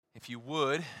If you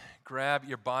would, grab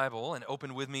your Bible and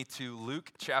open with me to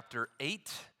Luke chapter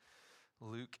 8.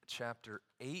 Luke chapter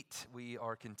 8. We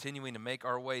are continuing to make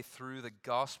our way through the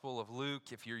Gospel of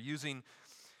Luke. If you're using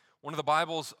one of the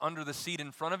Bibles under the seat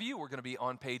in front of you, we're going to be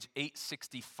on page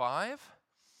 865.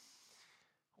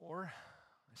 Or,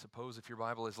 I suppose if your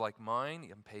Bible is like mine,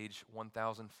 on page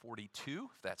 1042,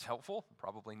 if that's helpful.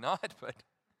 Probably not, but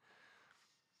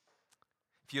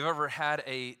if you've ever had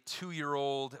a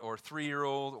 2-year-old or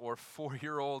 3-year-old or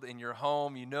 4-year-old in your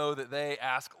home, you know that they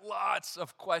ask lots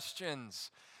of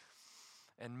questions.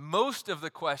 And most of the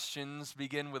questions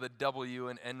begin with a W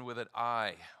and end with an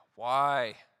I.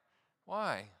 Why?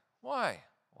 Why? Why?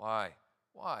 Why?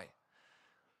 Why?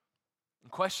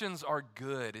 And questions are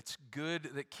good. It's good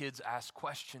that kids ask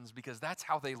questions because that's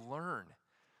how they learn.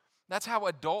 That's how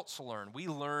adults learn. We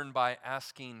learn by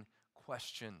asking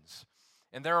questions.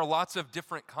 And there are lots of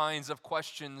different kinds of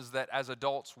questions that as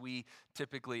adults we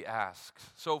typically ask.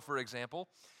 So, for example,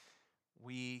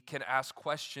 we can ask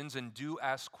questions and do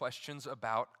ask questions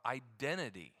about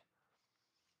identity.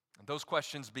 And those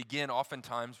questions begin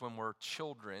oftentimes when we're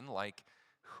children, like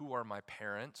who are my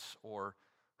parents, or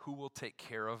who will take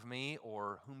care of me,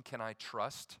 or whom can I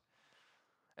trust?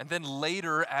 And then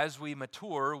later, as we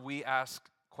mature, we ask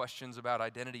questions about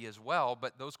identity as well,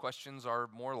 but those questions are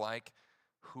more like,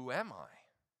 who am I?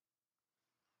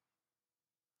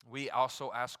 We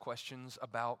also ask questions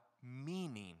about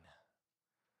meaning.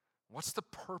 What's the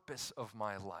purpose of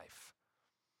my life?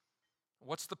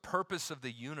 What's the purpose of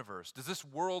the universe? Does this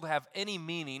world have any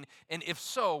meaning? And if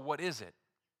so, what is it?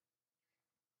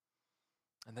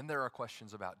 And then there are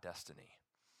questions about destiny.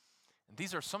 And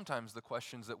these are sometimes the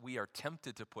questions that we are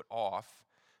tempted to put off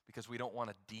because we don't want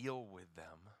to deal with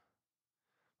them.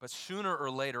 But sooner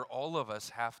or later, all of us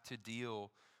have to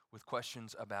deal with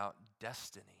questions about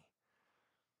destiny.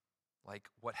 Like,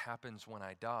 what happens when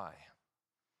I die?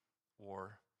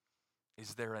 Or,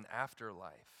 is there an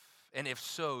afterlife? And if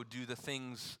so, do the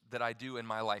things that I do in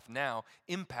my life now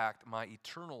impact my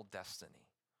eternal destiny?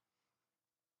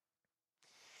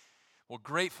 Well,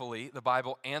 gratefully, the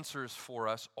Bible answers for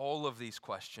us all of these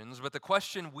questions, but the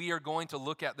question we are going to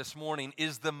look at this morning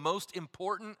is the most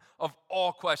important of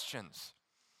all questions.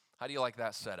 How do you like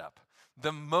that setup?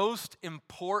 The most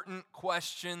important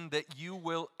question that you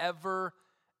will ever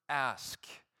ask.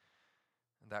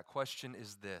 And that question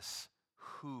is this: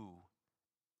 who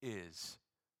is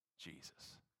Jesus?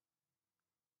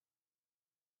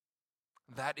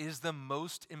 That is the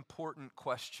most important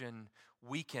question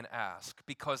we can ask,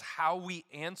 because how we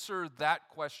answer that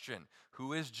question,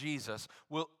 who is Jesus,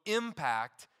 will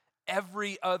impact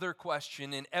every other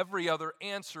question and every other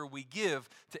answer we give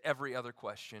to every other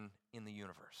question in the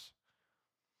universe.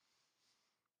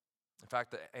 In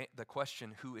fact, the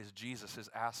question, who is Jesus, is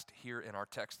asked here in our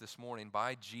text this morning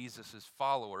by Jesus'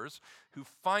 followers who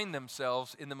find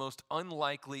themselves in the most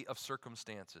unlikely of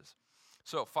circumstances.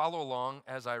 So follow along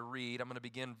as I read. I'm going to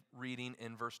begin reading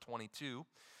in verse 22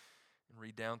 and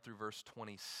read down through verse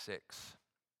 26.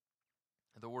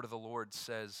 The word of the Lord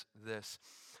says this: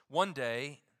 One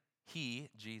day, he,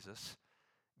 Jesus,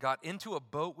 got into a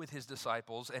boat with his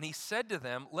disciples, and he said to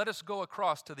them, "Let us go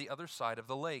across to the other side of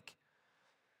the lake."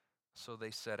 So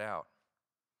they set out.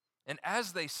 And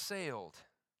as they sailed,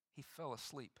 he fell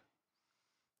asleep.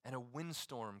 And a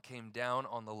windstorm came down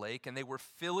on the lake, and they were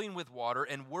filling with water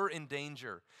and were in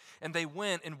danger. And they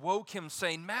went and woke him,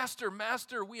 saying, "Master,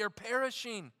 Master, we are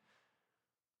perishing."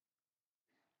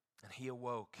 And he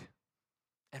awoke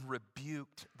and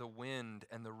rebuked the wind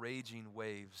and the raging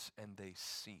waves, and they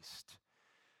ceased.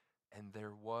 And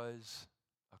there was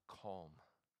a calm.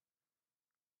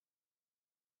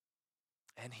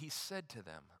 And he said to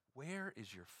them, "Where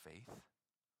is your faith?"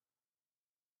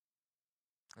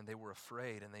 And they were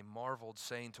afraid, and they marveled,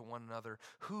 saying to one another,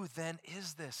 "Who then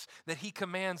is this, that he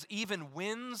commands even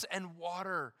winds and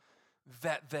water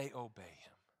that they obey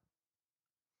him?"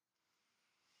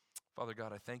 Father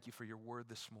God, I thank you for your word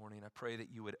this morning. I pray that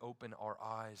you would open our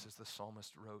eyes, as the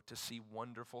psalmist wrote, to see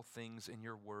wonderful things in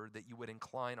your word, that you would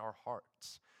incline our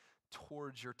hearts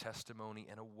towards your testimony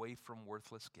and away from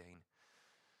worthless gain.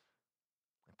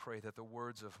 I pray that the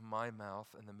words of my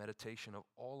mouth and the meditation of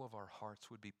all of our hearts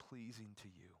would be pleasing to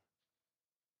you.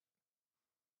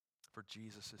 For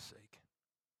Jesus' sake,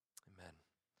 amen.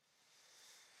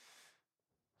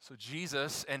 So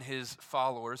Jesus and his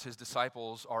followers, his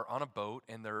disciples, are on a boat,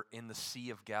 and they're in the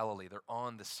Sea of Galilee. They're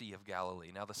on the Sea of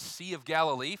Galilee. Now, the Sea of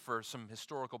Galilee, for some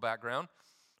historical background,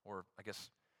 or I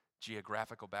guess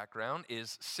geographical background,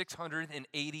 is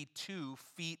 682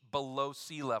 feet below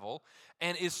sea level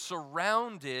and is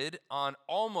surrounded on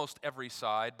almost every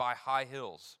side by high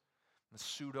hills, the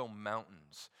pseudo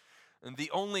mountains. And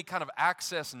the only kind of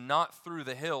access not through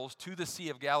the hills to the Sea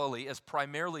of Galilee is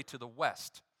primarily to the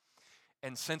west.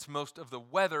 And since most of the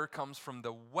weather comes from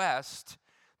the west,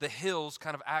 the hills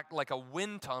kind of act like a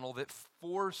wind tunnel that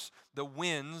force the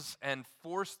winds and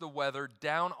force the weather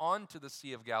down onto the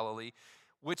Sea of Galilee,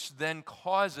 which then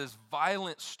causes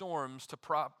violent storms to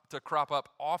crop up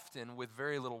often with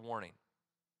very little warning.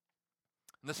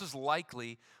 And this is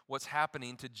likely what's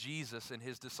happening to Jesus and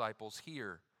his disciples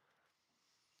here.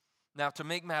 Now, to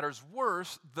make matters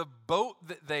worse, the boat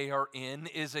that they are in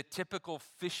is a typical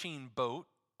fishing boat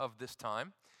of this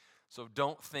time. So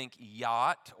don't think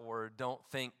yacht or don't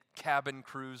think cabin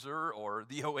cruiser or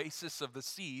the oasis of the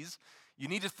seas. You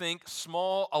need to think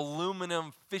small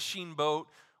aluminum fishing boat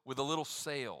with a little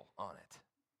sail on it.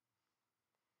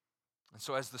 And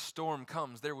so as the storm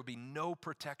comes, there would be no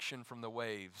protection from the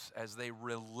waves as they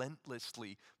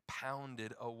relentlessly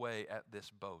pounded away at this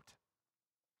boat.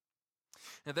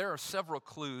 Now, there are several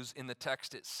clues in the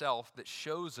text itself that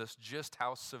shows us just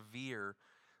how severe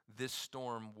this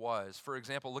storm was. For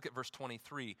example, look at verse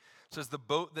 23. It says the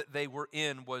boat that they were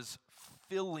in was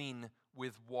filling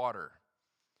with water.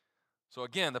 So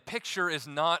again, the picture is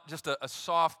not just a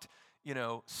soft,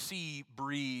 sea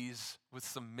breeze with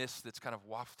some mist that's kind of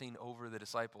wafting over the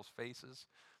disciples' faces,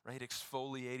 right?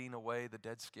 Exfoliating away the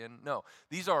dead skin. No,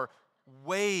 these are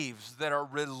waves that are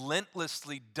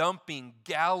relentlessly dumping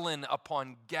gallon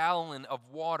upon gallon of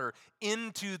water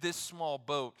into this small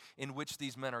boat in which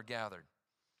these men are gathered.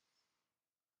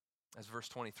 As verse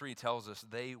 23 tells us,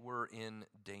 they were in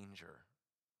danger.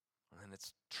 And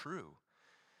it's true.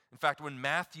 In fact, when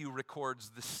Matthew records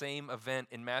the same event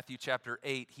in Matthew chapter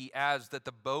 8, he adds that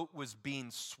the boat was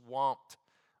being swamped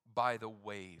by the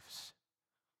waves.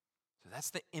 So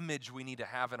that's the image we need to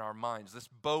have in our minds. This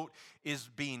boat is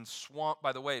being swamped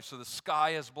by the waves. So the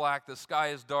sky is black, the sky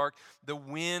is dark, the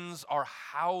winds are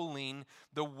howling,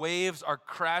 the waves are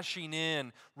crashing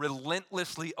in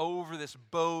relentlessly over this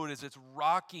boat as it's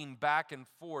rocking back and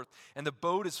forth, and the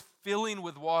boat is filling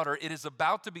with water. It is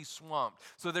about to be swamped.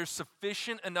 So there's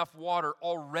sufficient enough water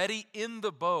already in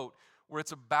the boat where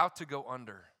it's about to go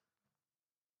under.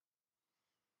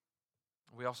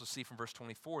 We also see from verse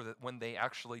 24 that when they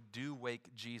actually do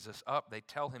wake Jesus up, they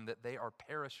tell him that they are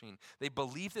perishing. They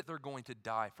believe that they're going to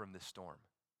die from this storm.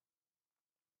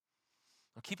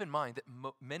 Now keep in mind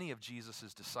that many of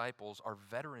Jesus' disciples are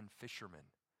veteran fishermen.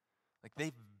 Like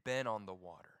they've been on the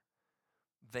water.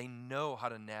 They know how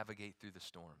to navigate through the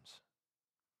storms.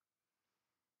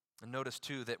 And notice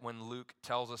too that when Luke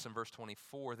tells us in verse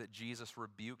 24 that Jesus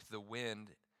rebuked the wind,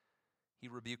 he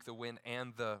rebuked the wind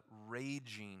and the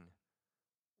raging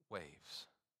waves.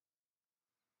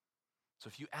 So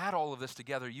if you add all of this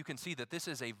together, you can see that this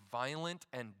is a violent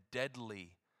and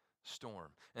deadly storm.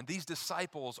 And these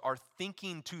disciples are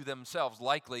thinking to themselves,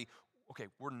 likely, okay,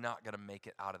 we're not going to make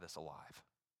it out of this alive.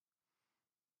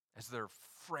 As they're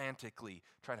frantically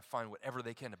trying to find whatever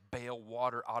they can to bail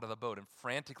water out of the boat and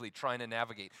frantically trying to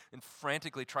navigate and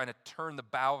frantically trying to turn the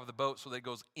bow of the boat so that it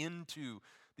goes into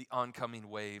the oncoming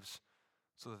waves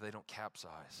so that they don't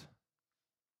capsize.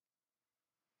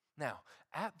 Now,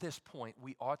 at this point,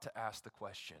 we ought to ask the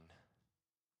question,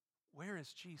 where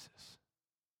is Jesus?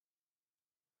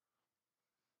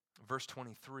 Verse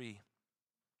 23,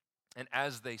 and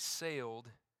as they sailed,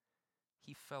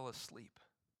 he fell asleep.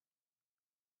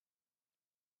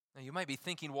 Now, you might be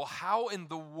thinking, well, how in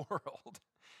the world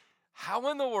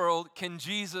can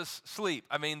Jesus sleep?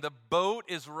 I mean, the boat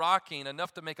is rocking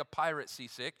enough to make a pirate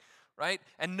seasick, right?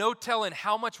 And no telling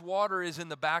how much water is in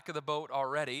the back of the boat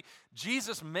already.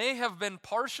 Jesus may have been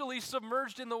partially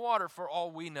submerged in the water for all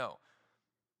we know.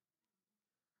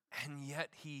 And yet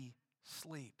he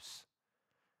sleeps.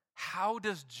 How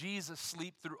does Jesus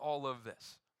sleep through all of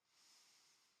this?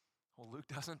 Well, Luke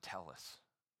doesn't tell us.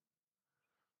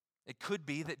 It could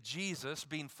be that Jesus,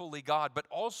 being fully God, but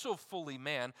also fully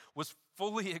man, was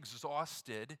fully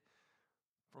exhausted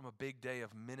from a big day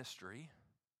of ministry.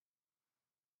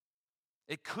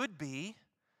 It could be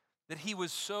that he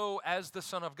was so, as the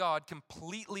Son of God,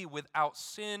 completely without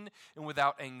sin and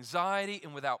without anxiety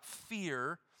and without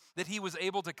fear, that he was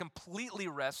able to completely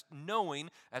rest, knowing,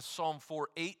 as Psalm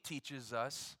 4:8 teaches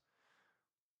us,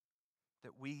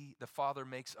 that the Father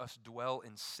makes us dwell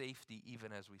in safety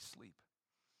even as we sleep.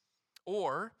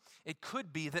 Or it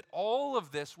could be that all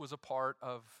of this was a part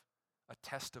of a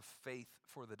test of faith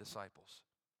for the disciples.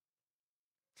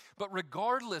 But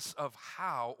regardless of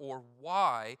how or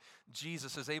why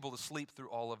Jesus is able to sleep through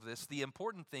all of this, the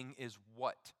important thing is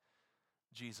what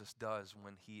Jesus does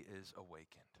when he is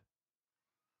awakened.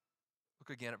 Look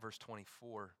again at verse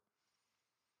 24.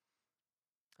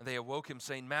 And they awoke him,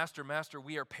 saying, Master, Master,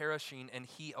 we are perishing. And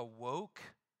he awoke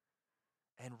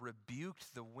and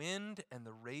rebuked the wind and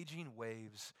the raging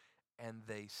waves, and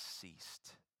they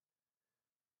ceased.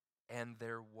 And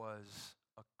there was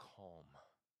a calm.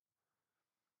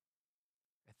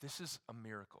 This is a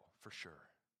miracle for sure.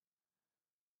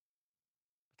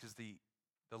 Because the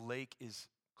lake is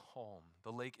calm.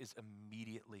 The lake is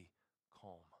immediately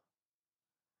calm.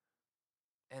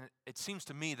 And it seems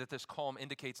to me that this calm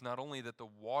indicates not only that the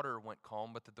water went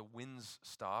calm, but that the winds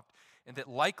stopped, and that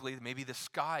likely maybe the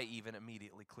sky even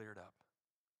immediately cleared up.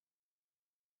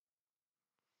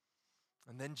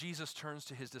 And then Jesus turns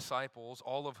to his disciples,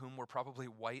 all of whom were probably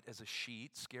white as a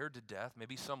sheet, scared to death,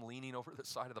 maybe some leaning over the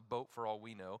side of the boat for all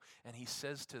we know, and he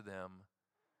says to them,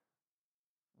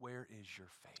 where is your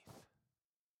faith?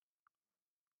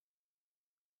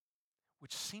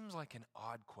 Which seems like an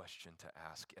odd question to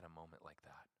ask in a moment like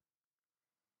that.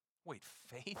 Wait,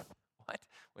 faith? What?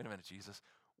 Wait a minute, Jesus.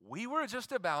 We were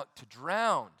just about to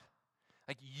drown.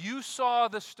 Like, you saw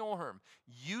the storm,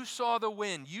 you saw the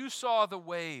wind, you saw the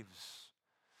waves.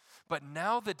 But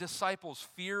now the disciples'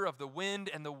 fear of the wind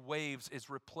and the waves is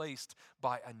replaced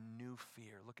by a new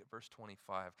fear. Look at verse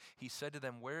 25. He said to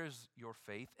them, where is your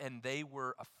faith? And they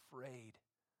were afraid.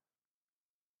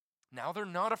 Now they're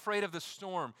not afraid of the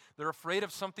storm. They're afraid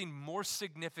of something more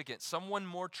significant, someone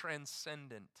more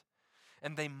transcendent.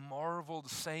 And they marveled,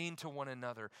 saying to one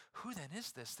another, who then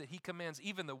is this that he commands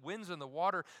even the winds and the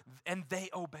water, and they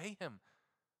obey him?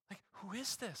 Like, who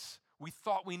is this? We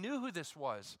thought we knew who this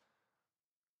was.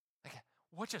 Like,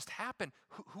 what just happened?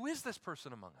 Who is this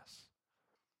person among us?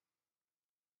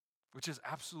 Which is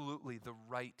absolutely the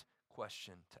right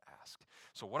question to ask.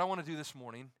 So what I want to do this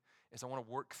morning is I want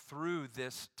to work through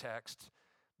this text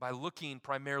by looking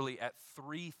primarily at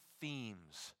three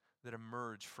themes that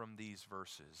emerge from these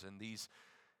verses. And these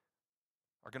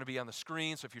are going to be on the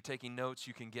screen, so if you're taking notes,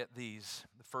 you can get these.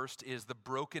 The first is the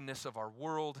brokenness of our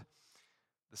world.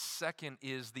 The second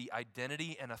is the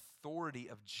identity and authority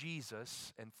of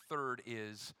Jesus. And third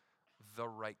is the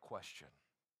right question.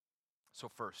 So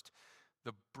first,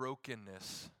 the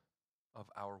brokenness of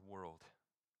our world.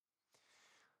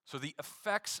 So the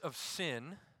effects of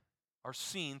sin are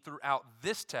seen throughout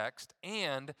this text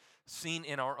and seen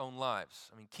in our own lives.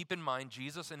 I mean, keep in mind,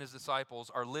 Jesus and his disciples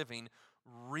are living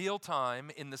real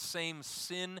time in the same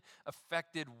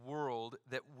sin-affected world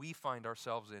that we find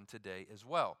ourselves in today as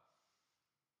well.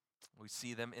 We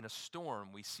see them in a storm.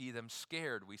 We see them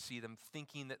scared. We see them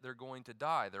thinking that they're going to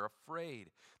die. They're afraid.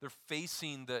 They're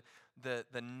facing the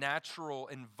natural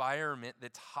environment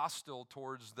that's hostile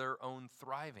towards their own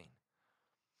thriving.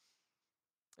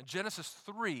 Genesis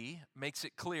 3 makes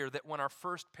it clear that when our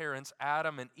first parents,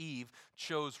 Adam and Eve,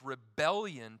 chose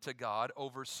rebellion to God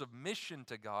over submission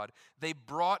to God, they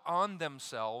brought on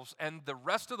themselves and the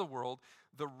rest of the world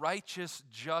the righteous,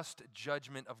 just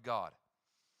judgment of God.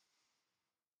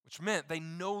 Which meant they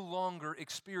no longer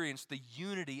experienced the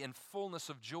unity and fullness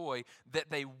of joy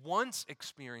that they once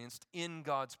experienced in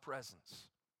God's presence.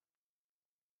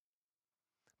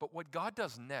 But what God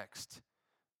does next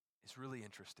is really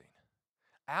interesting.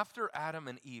 After Adam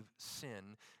and Eve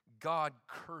sinned, God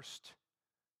cursed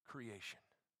creation,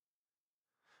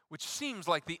 which seems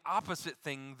like the opposite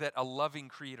thing that a loving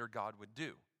creator God would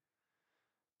do.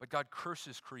 But God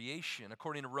curses creation.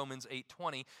 According to Romans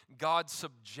 8:20, God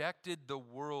subjected the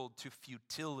world to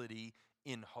futility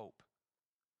in hope.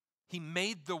 He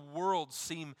made the world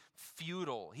seem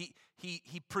futile.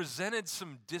 He presented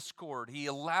some discord. He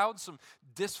allowed some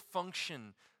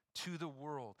dysfunction to the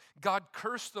world. God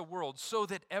cursed the world so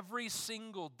that every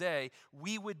single day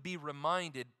we would be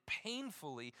reminded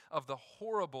painfully of the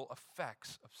horrible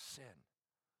effects of sin.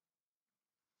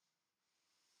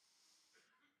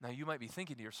 Now you might be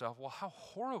thinking to yourself, well, how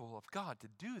horrible of God to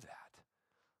do that.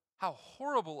 How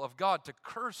horrible of God to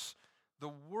curse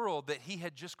the world that he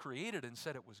had just created and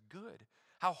said it was good.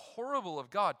 How horrible of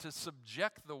God to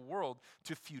subject the world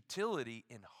to futility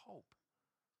in hope.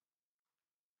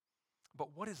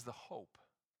 But what is the hope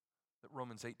that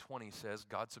Romans 8:20 says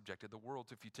God subjected the world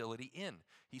to futility in?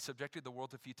 He subjected the world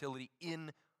to futility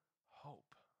in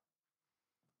hope.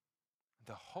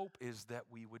 The hope is that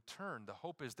we would turn. The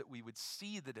hope is that we would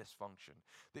see the dysfunction,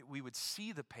 that we would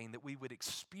see the pain, that we would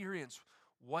experience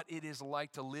what it is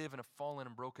like to live in a fallen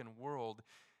and broken world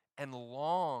and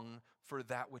long for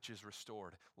that which is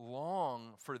restored,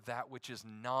 long for that which is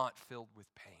not filled with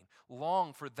pain,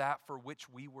 long for that for which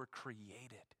we were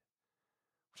created,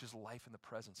 which is life in the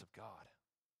presence of God.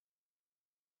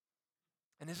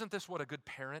 And isn't this what a good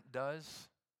parent does?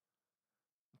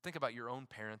 Think about your own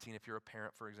parenting if you're a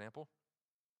parent, for example.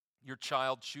 Your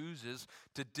child chooses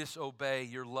to disobey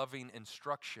your loving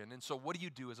instruction. And so what do you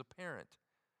do as a parent?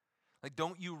 Like,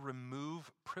 don't you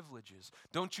remove privileges?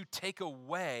 Don't you take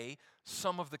away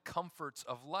some of the comforts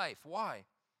of life? Why?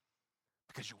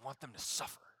 Because you want them to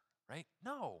suffer, right?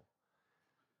 No.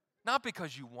 Not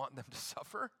because you want them to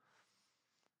suffer,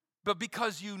 but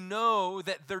because you know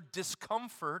that their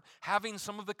discomfort, having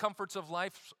some of the comforts of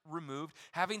life removed,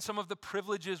 having some of the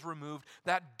privileges removed,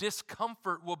 that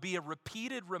discomfort will be a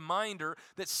repeated reminder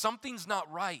that something's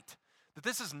not right, that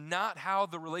this is not how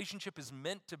the relationship is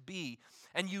meant to be.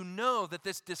 And you know that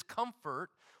this discomfort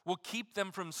will keep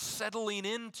them from settling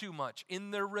in too much in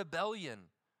their rebellion,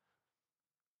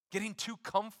 getting too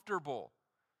comfortable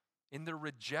in their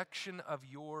rejection of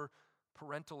your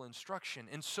parental instruction.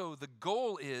 And so the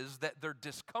goal is that their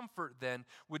discomfort then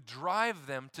would drive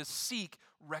them to seek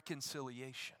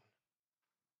reconciliation.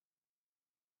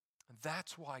 And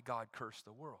that's why God cursed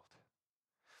the world,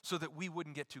 so that we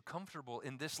wouldn't get too comfortable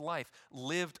in this life,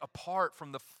 lived apart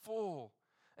from the full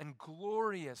and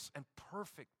glorious and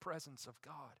perfect presence of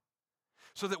God.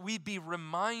 So that we be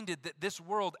reminded that this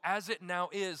world, as it now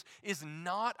is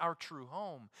not our true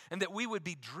home. And that we would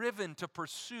be driven to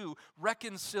pursue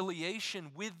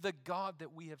reconciliation with the God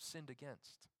that we have sinned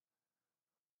against.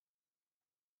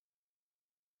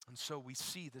 And so we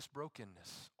see this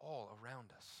brokenness all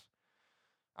around us,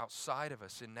 outside of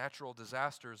us, in natural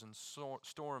disasters and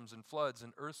storms and floods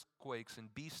and earthquakes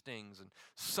and bee stings and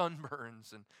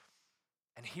sunburns.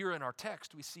 And here in our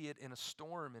text, we see it in a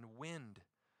storm and wind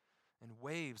and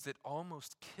waves that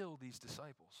almost kill these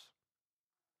disciples.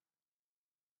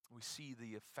 We see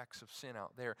the effects of sin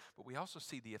out there, but we also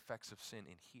see the effects of sin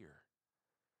in here,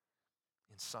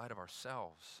 inside of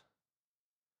ourselves.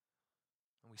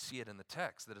 And we see it in the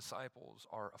text. The disciples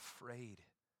are afraid.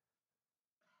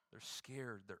 They're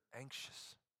scared. They're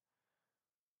anxious.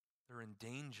 They're in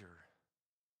danger.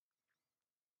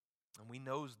 And we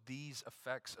know these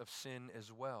effects of sin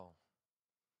as well.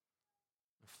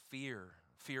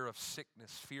 Fear of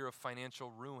sickness, fear of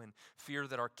financial ruin, fear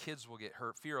that our kids will get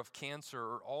hurt, fear of cancer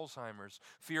or Alzheimer's,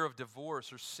 fear of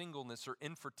divorce or singleness or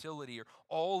infertility, or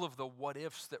all of the what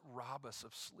ifs that rob us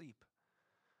of sleep.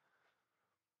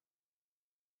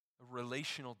 A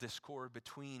relational discord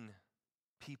between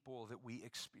people that we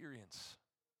experience.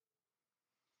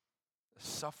 The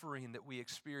suffering that we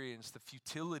experience, the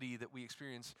futility that we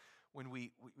experience when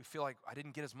we feel like I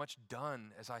didn't get as much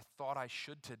done as I thought I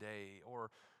should today, or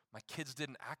my kids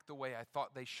didn't act the way I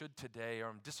thought they should today, or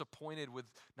I'm disappointed with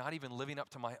not even living up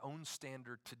to my own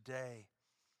standard today.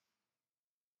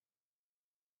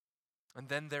 And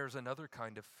then there's another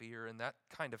kind of fear, and that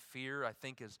kind of fear, I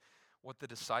think, is what the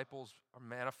disciples are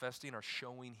manifesting, are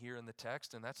showing here in the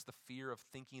text, and that's the fear of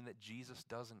thinking that Jesus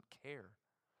doesn't care.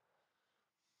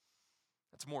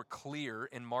 It's more clear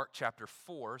in Mark chapter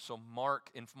 4. So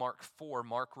in Mark 4,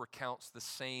 Mark recounts the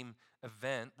same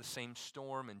event, the same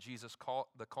storm, and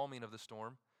the calming of the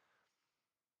storm.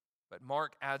 But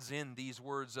Mark adds in these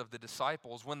words of the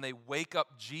disciples. When they wake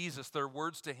up Jesus, their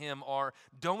words to him are,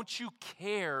 "Don't you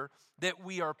care that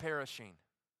we are perishing?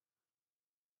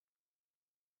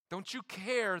 Don't you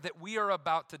care that we are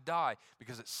about to die?"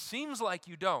 Because it seems like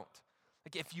you don't.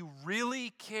 Like, if you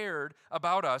really cared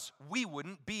about us, we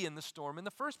wouldn't be in the storm in the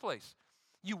first place.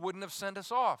 You wouldn't have sent us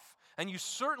off. And you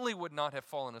certainly would not have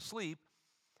fallen asleep.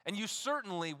 And you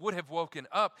certainly would have woken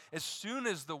up as soon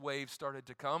as the waves started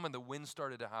to come and the wind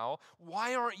started to howl.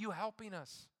 Why aren't you helping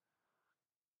us?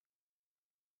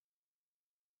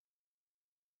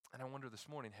 And I wonder this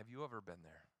morning, have you ever been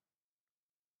there?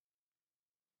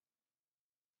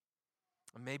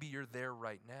 Maybe you're there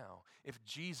right now. If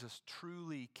Jesus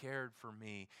truly cared for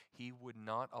me, he would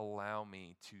not allow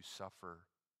me to suffer.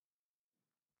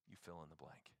 You fill in the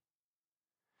blank.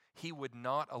 He would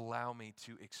not allow me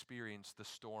to experience the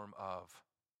storm of,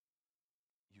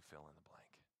 you fill in the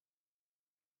blank.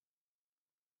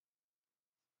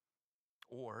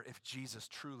 Or if Jesus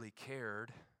truly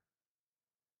cared,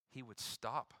 he would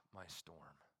stop my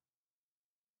storm.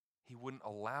 He wouldn't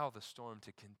allow the storm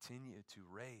to continue to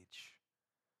rage.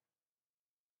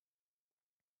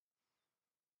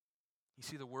 You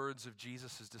see the words of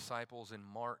Jesus' disciples in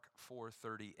Mark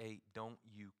 4:38, "Don't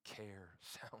you care?"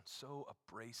 sound so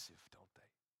abrasive, don't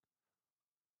they?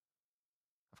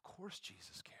 Of course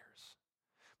Jesus cares.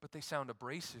 But they sound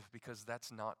abrasive because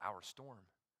that's not our storm.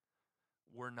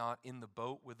 We're not in the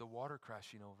boat with the water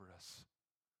crashing over us.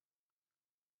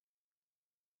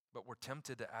 But we're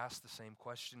tempted to ask the same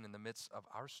question in the midst of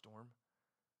our storm.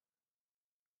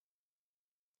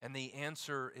 And the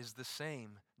answer is the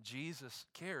same. Jesus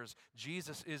cares.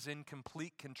 Jesus is in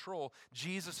complete control.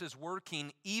 Jesus is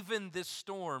working even this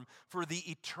storm for the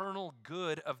eternal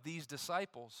good of these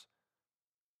disciples.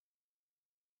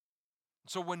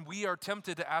 So when we are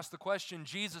tempted to ask the question,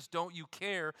 Jesus, don't you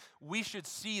care? We should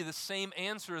see the same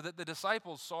answer that the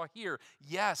disciples saw here.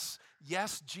 Yes,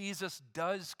 Jesus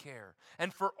does care.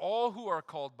 And for all who are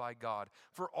called by God,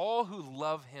 for all who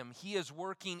love him, he is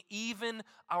working even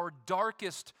our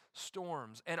darkest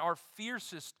storms and our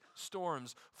fiercest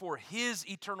storms for his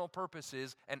eternal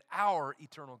purposes and our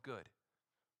eternal good.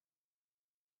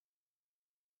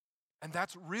 And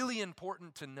that's really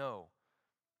important to know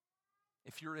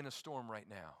if you're in a storm right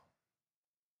now.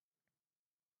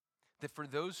 That for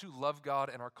those who love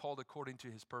God and are called according to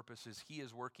his purposes, he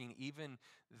is working even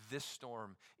this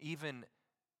storm, even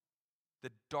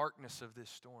the darkness of this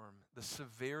storm, the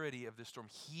severity of this storm.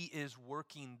 He is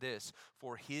working this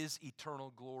for his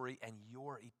eternal glory and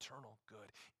your eternal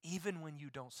good, even when you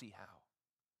don't see how.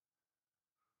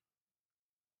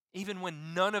 Even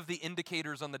when none of the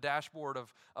indicators on the dashboard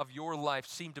of your life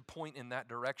seem to point in that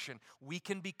direction, we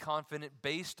can be confident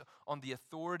based on the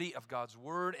authority of God's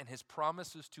word and his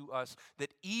promises to us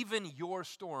that even your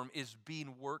storm is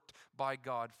being worked by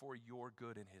God for your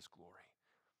good and his glory.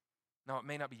 Now, it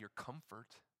may not be your comfort,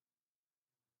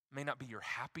 it may not be your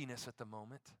happiness at the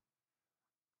moment,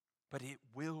 but it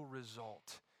will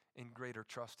result in greater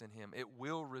trust in him. It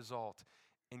will result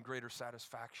in greater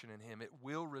satisfaction in him. It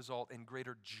will result in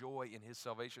greater joy in his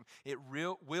salvation. It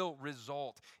will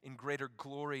result in greater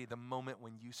glory the moment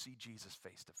when you see Jesus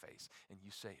face to face and you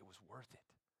say it was worth it.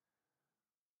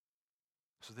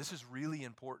 So this is really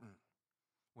important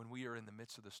when we are in the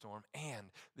midst of the storm, and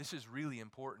this is really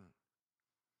important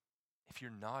if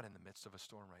you're not in the midst of a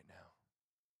storm right now,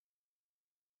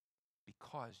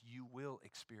 because you will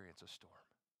experience a storm.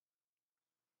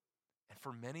 And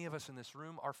for many of us in this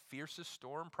room, our fiercest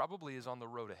storm probably is on the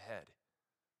road ahead,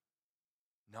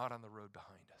 not on the road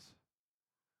behind us.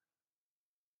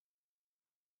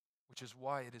 Which is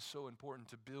why it is so important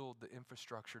to build the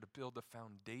infrastructure, to build the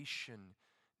foundation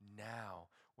now,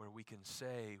 where we can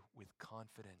say with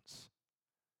confidence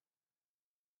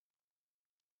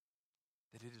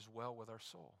that it is well with our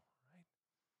soul, right?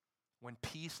 When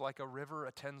peace like a river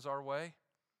attends our way,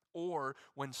 or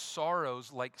when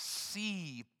sorrows like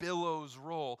sea billows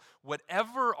roll,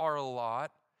 whatever our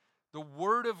lot, the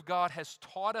Word of God has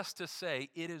taught us to say,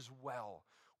 it is well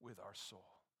with our soul.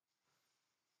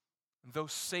 Though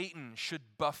Satan should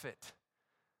buffet,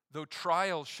 though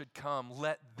trials should come,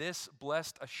 let this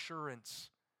blessed assurance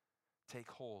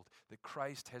take hold that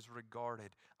Christ has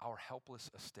regarded our helpless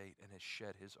estate and has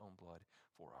shed his own blood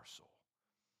for our soul.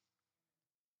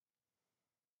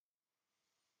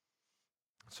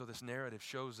 So this narrative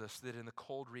shows us that in the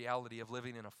cold reality of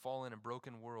living in a fallen and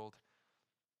broken world,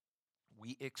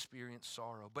 we experience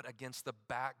sorrow. But against the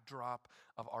backdrop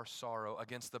of our sorrow,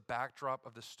 against the backdrop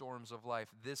of the storms of life,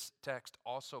 this text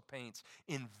also paints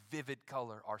in vivid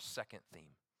color our second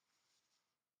theme,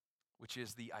 which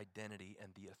is the identity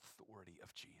and the authority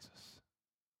of Jesus.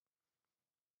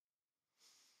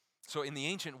 So in the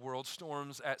ancient world,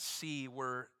 storms at sea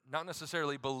were not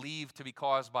necessarily believed to be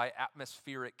caused by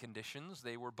atmospheric conditions.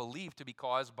 They were believed to be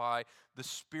caused by the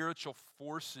spiritual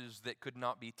forces that could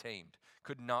not be tamed,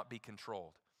 could not be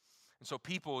controlled. And so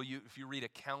people, if you read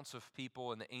accounts of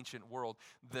people in the ancient world,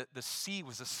 the sea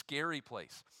was a scary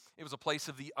place. It was a place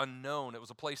of the unknown. It was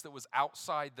a place that was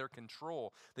outside their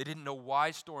control. They didn't know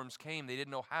why storms came. They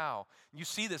didn't know how. You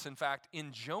see this, in fact,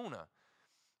 in Jonah.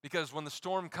 Because when the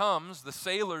storm comes, the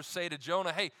sailors say to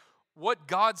Jonah, hey, what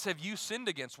gods have you sinned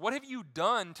against? What have you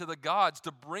done to the gods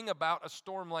to bring about a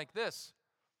storm like this?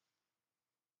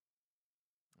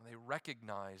 And they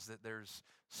recognize that there's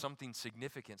something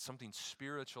significant, something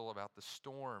spiritual about the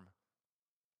storm.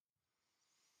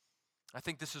 I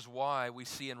think this is why we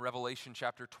see in Revelation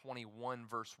chapter 21,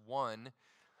 verse 1,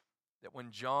 that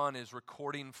when John is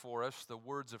recording for us the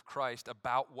words of Christ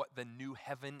about what the new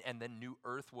heaven and the new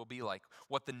earth will be like,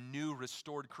 what the new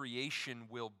restored creation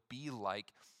will be like,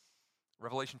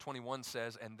 Revelation 21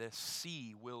 says, and the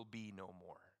sea will be no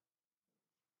more.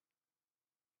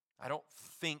 I don't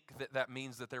think that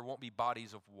means that there won't be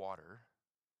bodies of water.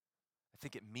 I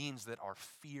think it means that our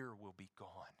fear will be gone.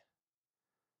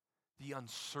 The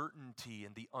uncertainty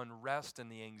and the unrest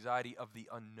and the anxiety of the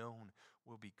unknown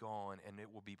will be gone, and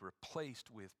it will be replaced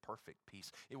with perfect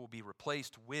peace. It will be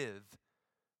replaced with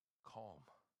calm.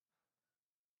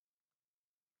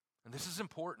 And this is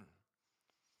important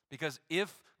because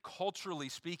if, culturally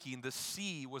speaking, the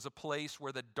sea was a place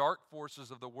where the dark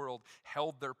forces of the world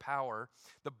held their power,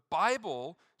 the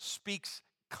Bible speaks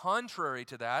contrary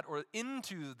to that, or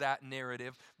into that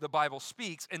narrative, the Bible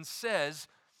speaks and says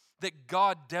that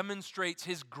God demonstrates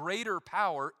his greater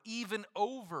power even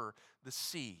over the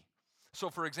sea.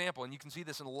 So, for example, and you can see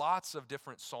this in lots of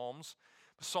different Psalms,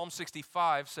 Psalm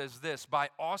 65 says this: "By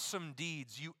awesome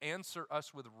deeds you answer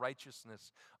us with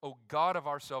righteousness, O God of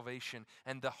our salvation,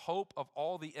 and the hope of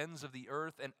all the ends of the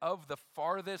earth and of the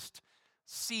farthest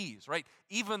seas," right?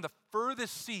 Even the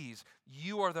furthest seas,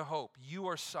 you are the hope. You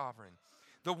are sovereign.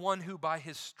 The one who by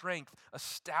his strength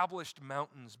established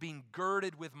mountains, being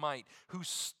girded with might, who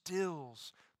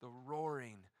stills the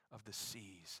roaring of the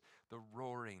seas, the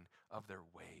roaring of their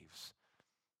waves,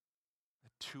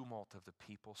 the tumult of the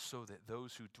people, so that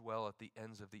those who dwell at the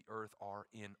ends of the earth are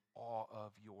in awe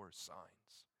of your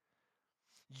signs.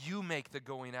 You make the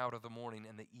going out of the morning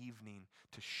and the evening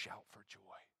to shout for joy.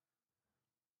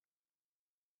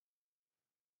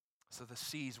 So the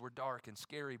seas were dark and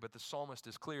scary, but the psalmist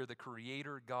is clear: the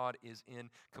Creator God is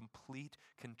in complete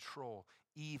control,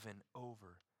 even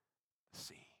over the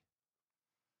sea.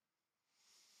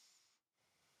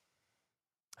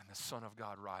 And the Son of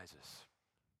God rises.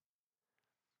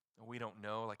 And we don't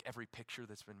know, like every picture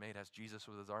that's been made has Jesus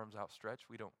with his arms outstretched.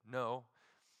 We don't know.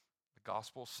 The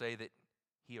Gospels say that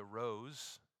he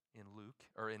arose in Luke,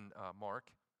 or in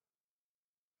Mark.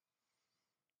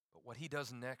 But what he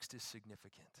does next is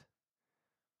significant.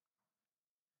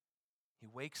 He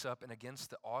wakes up, and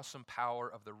against the awesome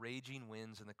power of the raging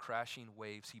winds and the crashing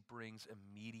waves, he brings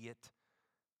immediate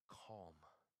calm.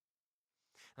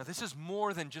 Now, this is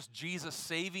more than just Jesus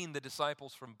saving the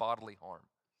disciples from bodily harm.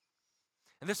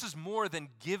 And this is more than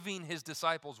giving his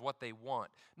disciples what they want.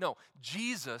 No,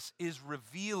 Jesus is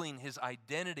revealing his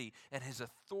identity and his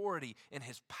authority and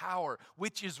his power,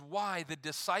 which is why the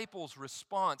disciples'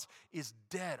 response is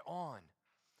dead on.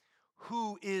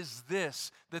 Who is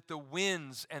this that the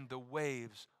winds and the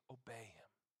waves obey him?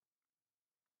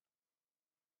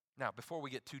 Now, before we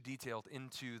get too detailed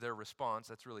into their response,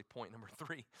 that's really point number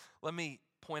 3, let me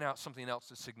point out something else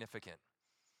that's significant.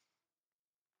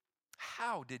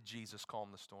 How did Jesus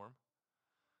calm the storm?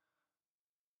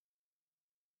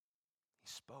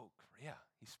 He spoke. Yeah,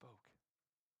 he spoke.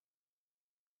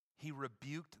 He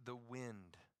rebuked the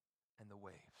wind and the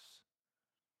waves.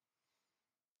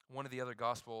 One of the other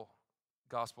Gospels,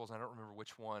 I don't remember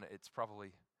which one, it's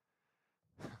probably,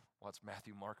 well, it's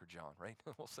Matthew, Mark, or John, right?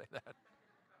 We'll say that.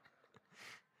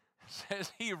 It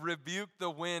says he rebuked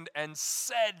the wind and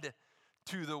said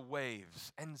to the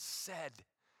waves,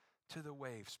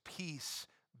 "Peace,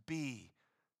 be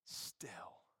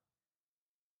still."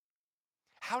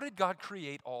 How did God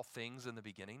create all things in the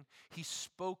beginning? He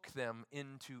spoke them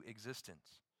into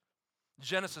existence.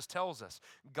 Genesis tells us,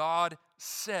 God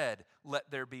said,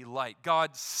 "Let there be light."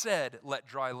 God said, "Let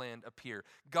dry land appear."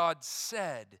 God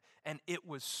said, and it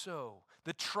was so.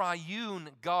 The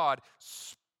triune God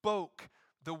spoke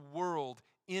the world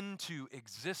into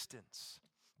existence.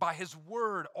 By his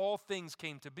word, all things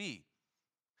came to be.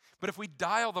 But if we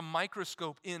dial the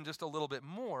microscope in just a little bit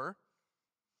more,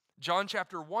 John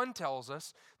chapter 1 tells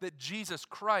us that Jesus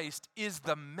Christ is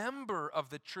the member of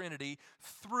the Trinity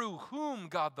through whom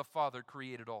God the Father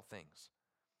created all things.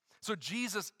 So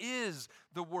Jesus is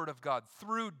the Word of God.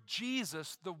 Through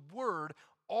Jesus, the Word,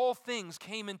 all things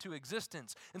came into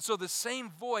existence. And so the same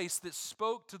voice that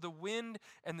spoke to the wind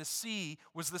and the sea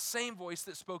was the same voice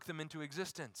that spoke them into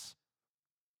existence.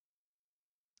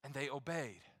 And they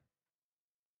obeyed.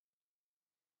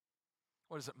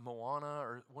 What is it, Moana,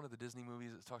 or one of the Disney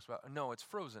movies that talks about, no, it's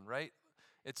Frozen, right?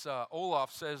 It's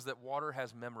Olaf says that water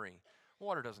has memory.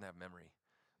 Water doesn't have memory.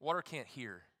 Water can't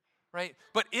hear, right?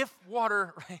 But if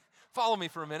water, right, follow me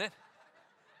for a minute.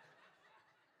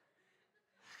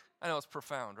 I know it's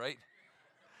profound, right?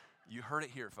 You heard it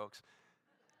here, folks.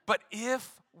 But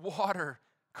if water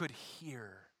could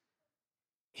hear,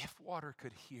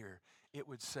 it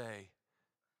would say,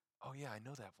 "Oh yeah, I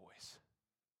know that voice.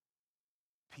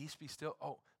 Peace be still."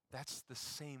 Oh, that's the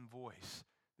same voice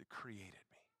that created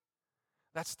me.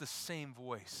 That's the same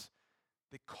voice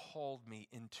that called me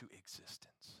into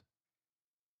existence.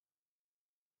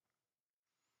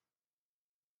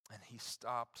 And he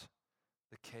stopped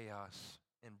the chaos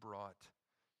and brought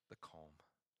the calm.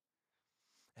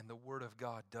 And the Word of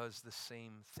God does the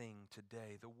same thing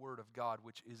today. The Word of God,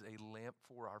 which is a lamp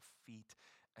for our feet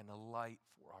and a light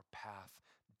for our path,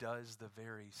 does the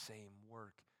very same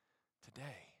work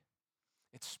today.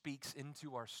 It speaks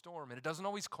into our storm, and it doesn't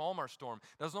always calm our storm.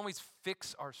 It doesn't always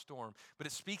fix our storm, but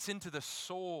it speaks into the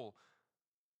soul,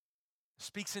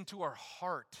 speaks into our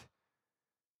heart,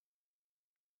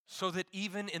 so that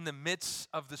even in the midst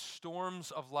of the storms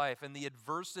of life and the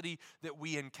adversity that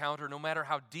we encounter, no matter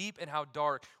how deep and how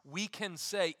dark, we can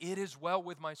say, "It is well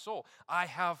with my soul. I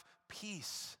have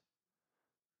peace."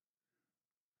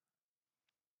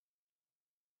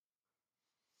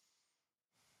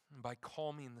 And by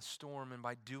calming the storm and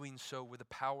by doing so with the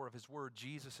power of his word,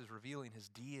 Jesus is revealing his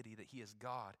deity, that he is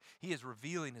God. He is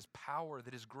revealing his power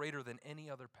that is greater than any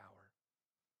other power.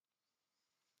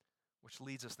 Which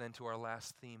leads us then to our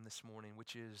last theme this morning,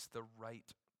 which is the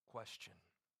right question.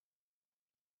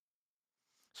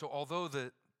 So although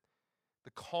the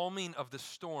calming of the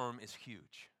storm is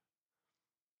huge,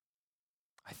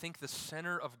 I think the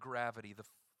center of gravity, the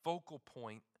focal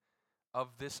point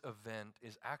of this event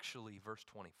is actually verse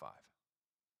 25.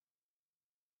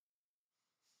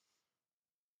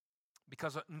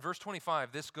 Because in verse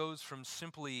 25, this goes from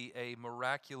simply a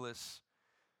miraculous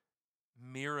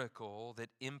miracle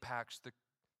that impacts the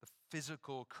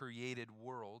physical created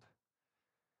world,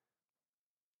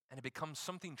 and it becomes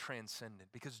something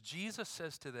transcendent. Because Jesus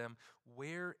says to them,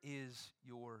 "Where is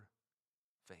your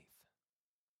faith?"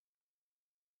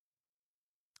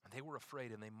 And they were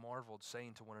afraid and they marveled,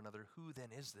 saying to one another, "Who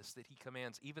then is this that he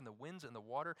commands even the winds and the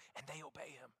water, and they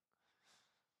obey him?"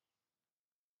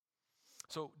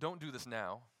 So don't do this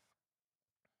now.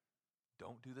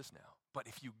 Don't do this now. But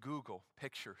if you Google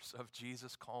pictures of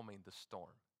Jesus calming the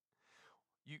storm,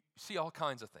 you see all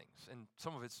kinds of things, and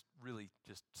some of it's really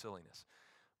just silliness.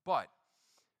 But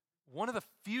one of the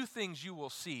few things you will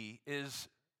see is,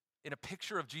 in a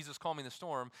picture of Jesus calming the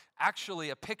storm, actually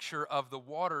a picture of the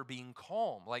water being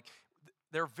calm. Like,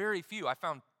 there are very few. I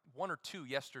found one or two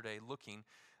yesterday looking.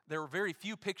 There were very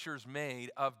few pictures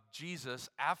made of Jesus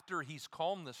after he's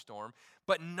calmed the storm,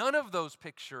 but none of those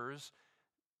pictures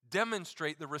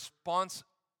demonstrate the response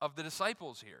of the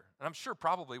disciples here. And I'm sure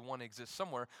probably one exists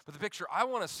somewhere, but the picture I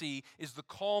want to see is the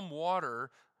calm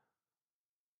water,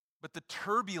 but the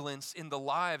turbulence in the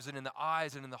lives and in the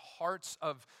eyes and in the hearts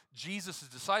of Jesus'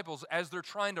 disciples as they're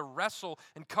trying to wrestle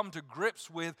and come to grips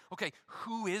with, okay,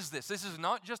 who is this? This is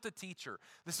not just a teacher.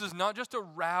 This is not just a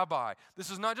rabbi. This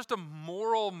is not just a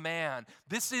moral man.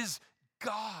 This is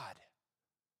God.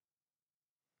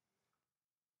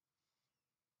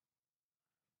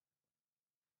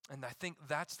 And I think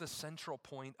that's the central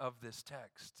point of this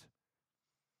text.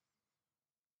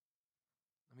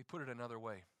 Let me put it another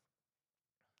way.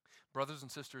 Brothers and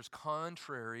sisters,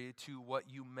 contrary to what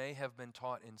you may have been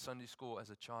taught in Sunday school as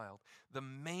a child, the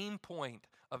main point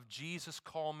of Jesus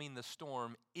calming the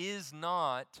storm is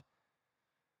not,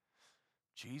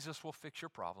 Jesus will fix your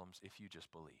problems if you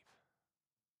just believe.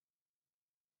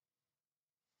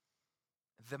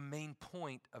 The main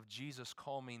point of Jesus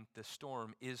calming the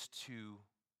storm is to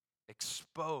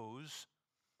expose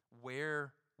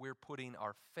where we're putting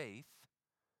our faith.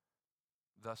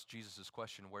 Thus, Jesus'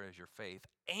 question, "Where is your faith?"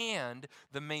 And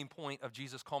the main point of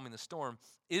Jesus calming the storm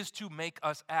is to make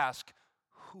us ask,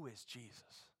 who is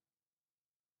Jesus?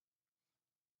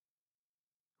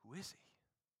 Who is he?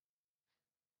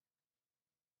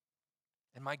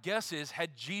 And my guess is,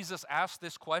 had Jesus asked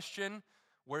this question,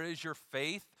 "Where is your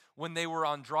faith?" when they were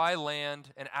on dry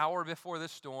land an hour before the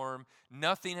storm,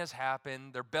 nothing has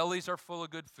happened, their bellies are full of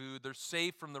good food, they're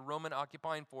safe from the Roman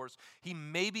occupying force, he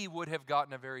maybe would have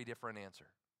gotten a very different answer.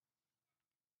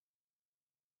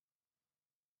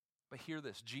 But hear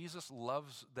this, Jesus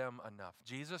loves them enough.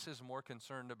 Jesus is more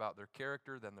concerned about their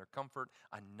character than their comfort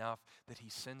enough that he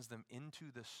sends them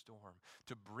into the storm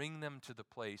to bring them to the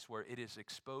place where it is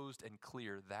exposed and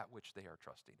clear that which they are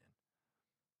trusting in.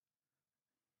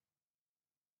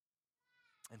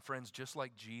 And friends, just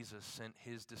like Jesus sent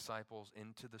his disciples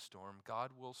into the storm,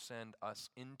 God will send us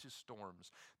into storms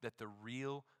that the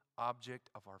real object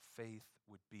of our faith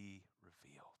would be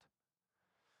revealed.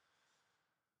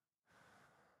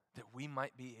 That we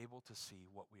might be able to see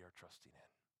what we are trusting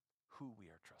in, who we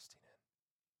are trusting in.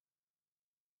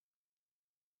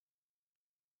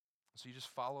 So you just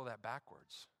follow that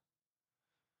backwards.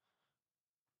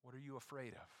 What are you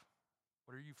afraid of?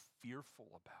 What are you fearful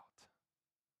about?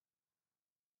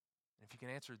 And if you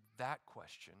can answer that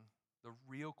question, the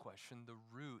real question, the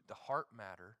root, the heart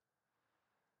matter,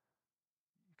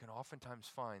 you can oftentimes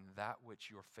find that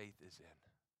which your faith is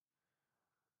in.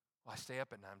 Well, I stay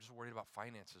up at night, I'm just worried about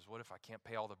finances. What if I can't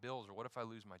pay all the bills? Or what if I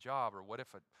lose my job? Or what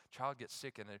if a child gets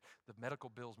sick and the medical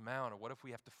bills mount? Or what if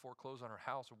we have to foreclose on our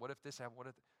house? Or what if this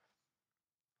happened?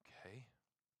 Okay.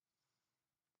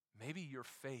 Maybe your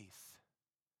faith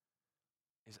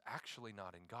is actually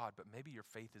not in God, but maybe your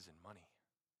faith is in money,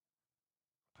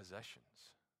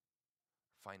 possessions,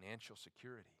 financial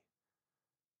security.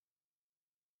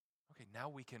 okay, now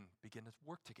we can begin to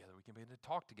work together. We can begin to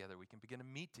talk together. We can begin to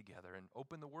meet together and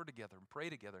open the Word together and pray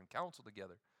together and counsel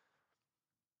together.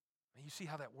 And you see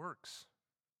how that works.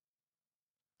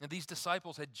 And these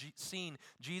disciples had seen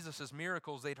Jesus'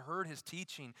 miracles. They'd heard his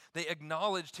teaching. They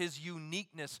acknowledged his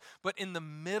uniqueness. But in the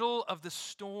middle of the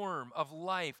storm of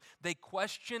life, they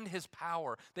questioned his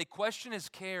power. They questioned his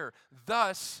care.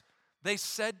 Thus, they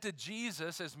said to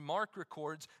Jesus, as Mark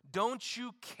records, "Don't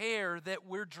you care that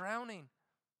we're drowning?"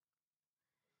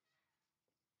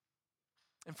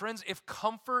 And friends, if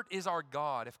comfort is our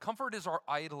God, if comfort is our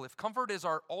idol, if comfort is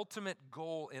our ultimate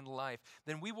goal in life,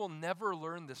 then we will never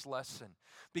learn this lesson.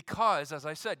 Because, as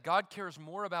I said, God cares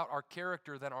more about our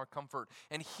character than our comfort.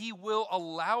 And he will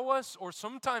allow us or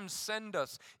sometimes send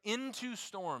us into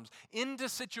storms, into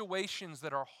situations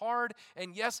that are hard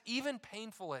and, yes, even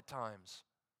painful at times,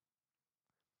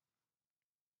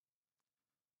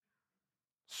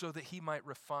 so that he might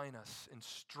refine us and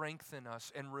strengthen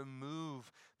us and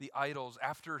remove the idols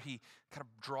after he kind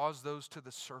of draws those to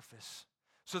the surface,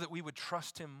 so that we would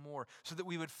trust him more, so that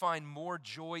we would find more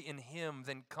joy in him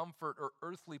than comfort or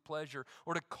earthly pleasure,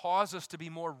 or to cause us to be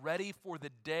more ready for the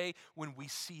day when we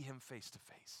see him face to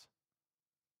face.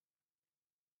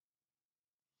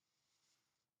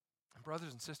 And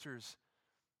brothers and sisters,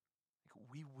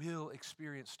 we will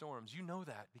experience storms. You know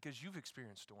that because you've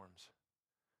experienced storms.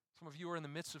 Some of you are in the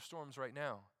midst of storms right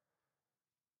now.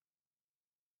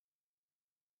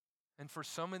 And for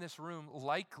some in this room,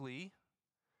 likely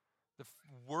the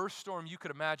worst storm you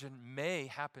could imagine may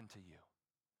happen to you.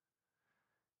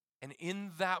 And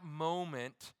in that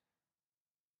moment,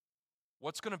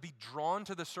 what's going to be drawn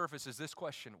to the surface is this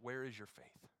question: where is your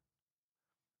faith?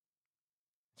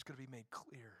 It's going to be made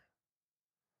clear.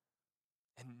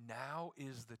 And now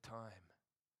is the time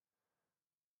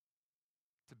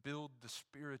to build the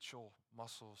spiritual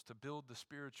muscles, to build the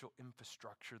spiritual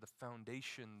infrastructure, the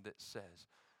foundation that says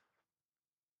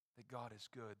that God is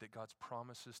good, that God's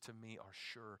promises to me are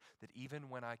sure, that even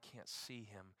when I can't see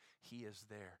him, he is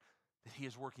there, that he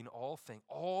is working all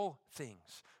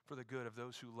things for the good of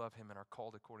those who love him and are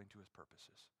called according to his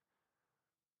purposes.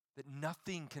 That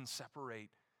nothing can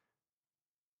separate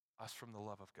us from the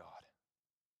love of God.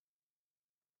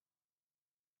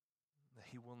 That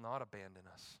he will not abandon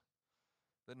us.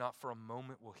 That not for a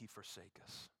moment will he forsake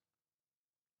us.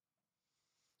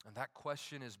 And that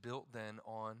question is built then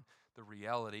on the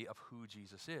reality of who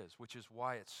Jesus is, which is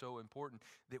why it's so important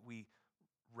that we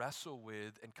wrestle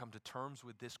with and come to terms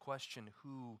with this question: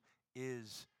 who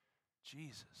is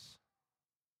Jesus?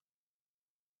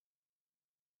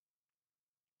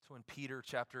 So in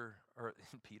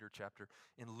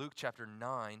Luke chapter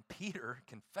 9, Peter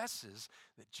confesses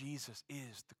that Jesus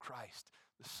is the Christ,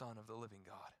 the Son of the living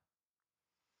God.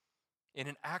 And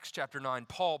in Acts chapter 9,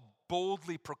 Paul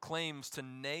boldly proclaims to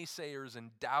naysayers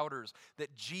and doubters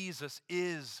that Jesus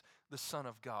is the Son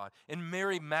of God. And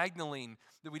Mary Magdalene,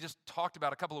 that we just talked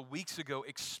about a couple of weeks ago,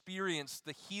 experienced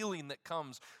the healing that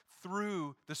comes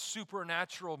through the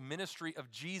supernatural ministry of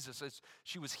Jesus as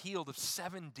she was healed of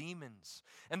 7 demons.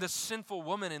 And the sinful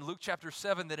woman in Luke chapter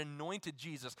 7 that anointed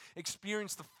Jesus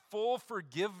experienced the full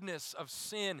forgiveness of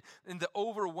sin and the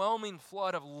overwhelming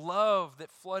flood of love that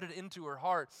flooded into her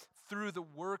heart through the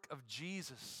work of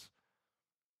Jesus.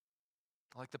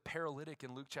 Like the paralytic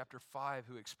in Luke chapter 5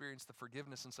 who experienced the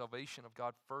forgiveness and salvation of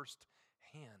God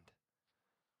firsthand.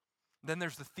 Then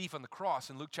there's the thief on the cross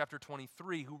in Luke chapter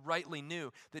 23 who rightly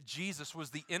knew that Jesus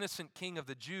was the innocent king of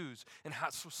the Jews and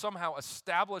somehow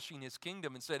establishing his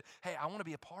kingdom and said, "Hey, I want to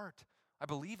be a part. I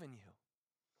believe in you."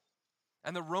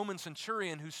 And the Roman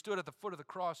centurion who stood at the foot of the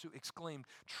cross who exclaimed,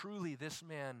 "Truly this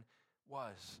man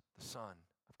was the Son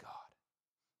of God."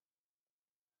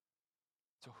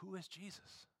 So who is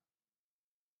Jesus?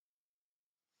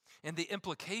 And the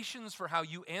implications for how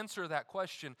you answer that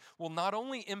question will not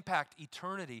only impact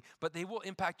eternity, but they will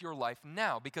impact your life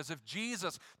now. Because if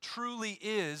Jesus truly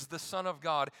is the Son of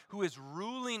God, who is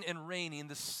ruling and reigning,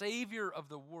 the Savior of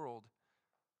the world,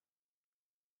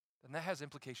 then that has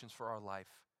implications for our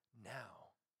life now.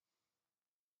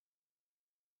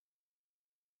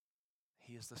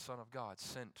 He is the Son of God,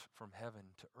 sent from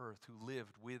heaven to earth, who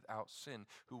lived without sin,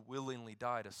 who willingly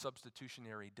died a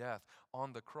substitutionary death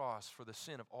on the cross for the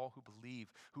sin of all who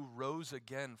believe, who rose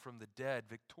again from the dead,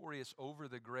 victorious over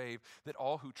the grave, that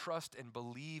all who trust and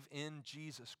believe in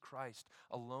Jesus Christ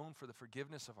alone for the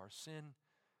forgiveness of our sin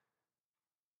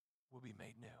will be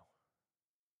made new,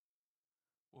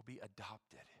 will be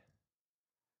adopted,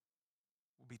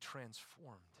 will be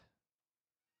transformed.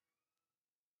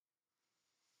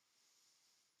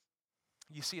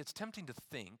 You see, it's tempting to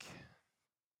think,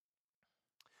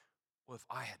 well, if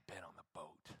I had been on the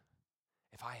boat,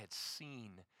 if if I had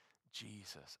seen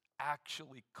Jesus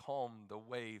actually calm the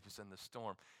waves and the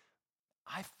storm,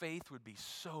 my faith would be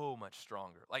so much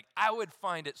stronger. Like, I would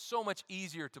find it so much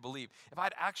easier to believe if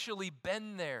I'd actually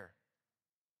been there.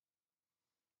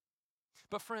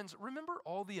 But friends, remember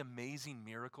all the amazing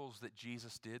miracles that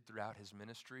Jesus did throughout his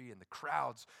ministry, and the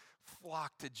crowds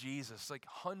flocked to Jesus, like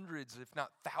hundreds, if not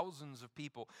thousands of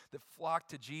people that flocked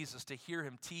to Jesus to hear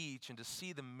him teach and to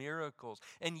see the miracles.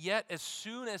 And yet, as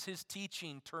soon as his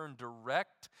teaching turned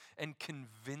direct and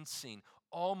convincing,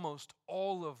 almost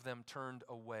all of them turned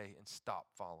away and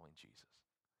stopped following Jesus.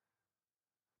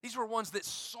 These were ones that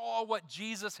saw what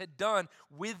Jesus had done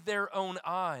with their own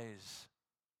eyes.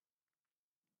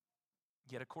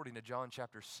 Yet according to John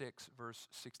chapter 6, verse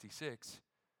 66,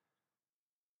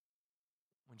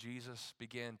 when Jesus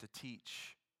began to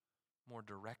teach more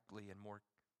directly and more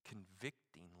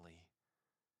convictingly,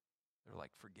 they're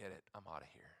like, forget it, I'm out of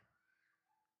here.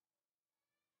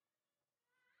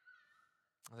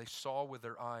 They saw with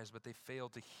their eyes, but they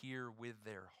failed to hear with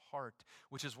their heart,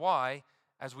 which is why,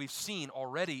 as we've seen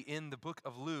already in the book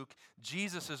of Luke,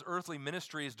 Jesus' earthly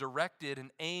ministry is directed and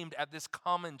aimed at this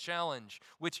common challenge,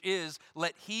 which is,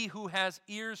 let he who has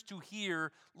ears to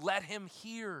hear, let him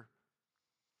hear.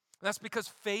 That's because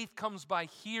faith comes by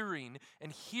hearing,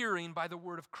 and hearing by the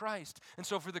word of Christ. And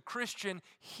so for the Christian,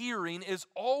 hearing is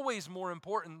always more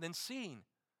important than seeing.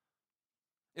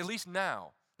 At least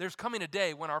now. There's coming a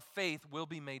day when our faith will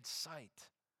be made sight.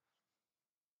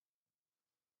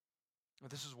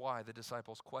 This is why the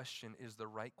disciples' question is the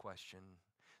right question.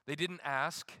 They didn't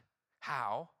ask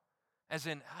how, as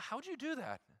in, how'd you do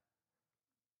that?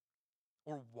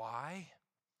 Or why?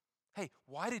 Hey,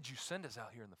 why did you send us out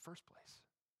here in the first place?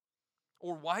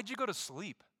 Or why'd you go to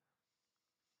sleep?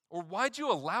 Or why'd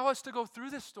you allow us to go through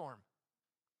this storm?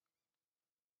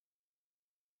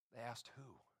 They asked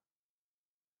who?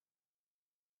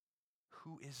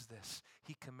 Who is this?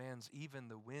 He commands even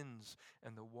the winds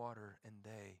and the water, and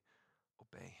they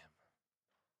obey him.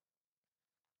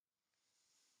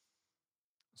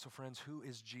 So friends, who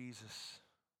is Jesus?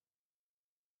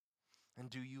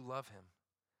 And do you love him?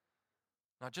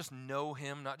 Not just know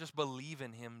him, not just believe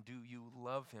in him, do you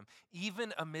love him?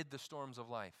 Even amid the storms of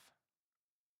life.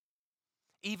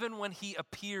 Even when he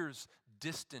appears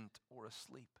distant or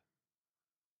asleep.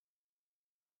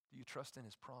 Do you trust in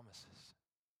his promises?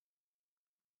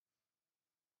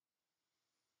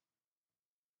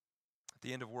 At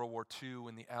the end of World War II,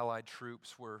 when the Allied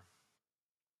troops were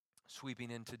sweeping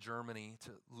into Germany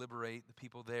to liberate the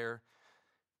people there,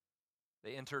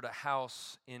 they entered a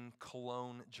house in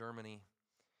Cologne, Germany,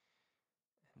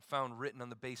 and found written on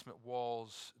the basement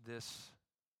walls this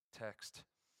text: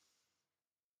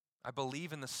 I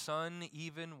believe in the sun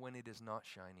even when it is not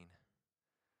shining.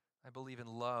 I believe in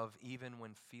love even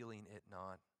when feeling it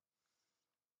not.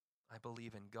 I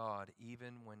believe in God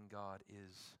even when God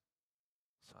is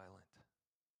silent.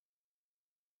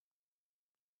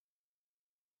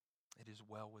 It is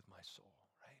well with my soul,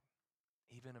 right?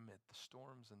 Even amid the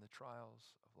storms and the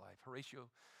trials of life. Horatio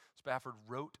Spafford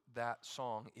wrote that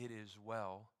song, It Is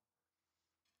Well,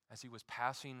 as he was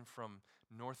passing from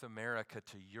North America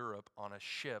to Europe on a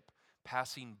ship,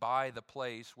 passing by the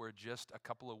place where just a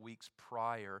couple of weeks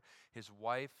prior, his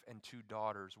wife and 2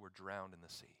 daughters were drowned in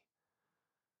the sea.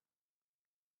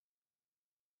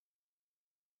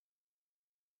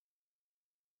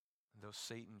 Though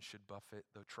Satan should buffet,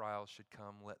 though trials should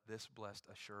come, let this blessed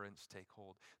assurance take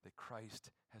hold that Christ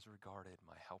has regarded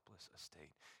my helpless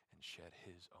estate and shed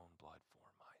his own blood for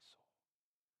my soul.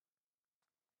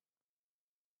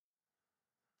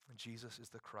 And Jesus is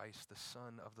the Christ, the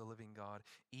Son of the living God,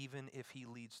 even if he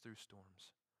leads through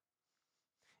storms.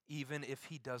 Even if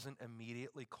he doesn't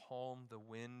immediately calm the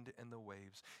wind and the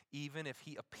waves. Even if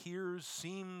he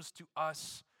seems to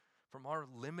us from our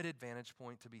limited vantage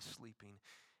point to be sleeping.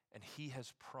 And he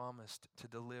has promised to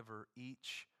deliver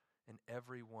each and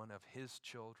every one of his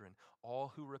children,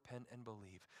 all who repent and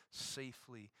believe,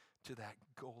 safely to that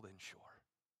golden shore.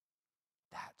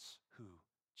 That's who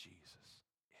Jesus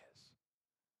is.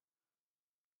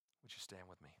 Would you stand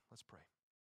with me? Let's pray.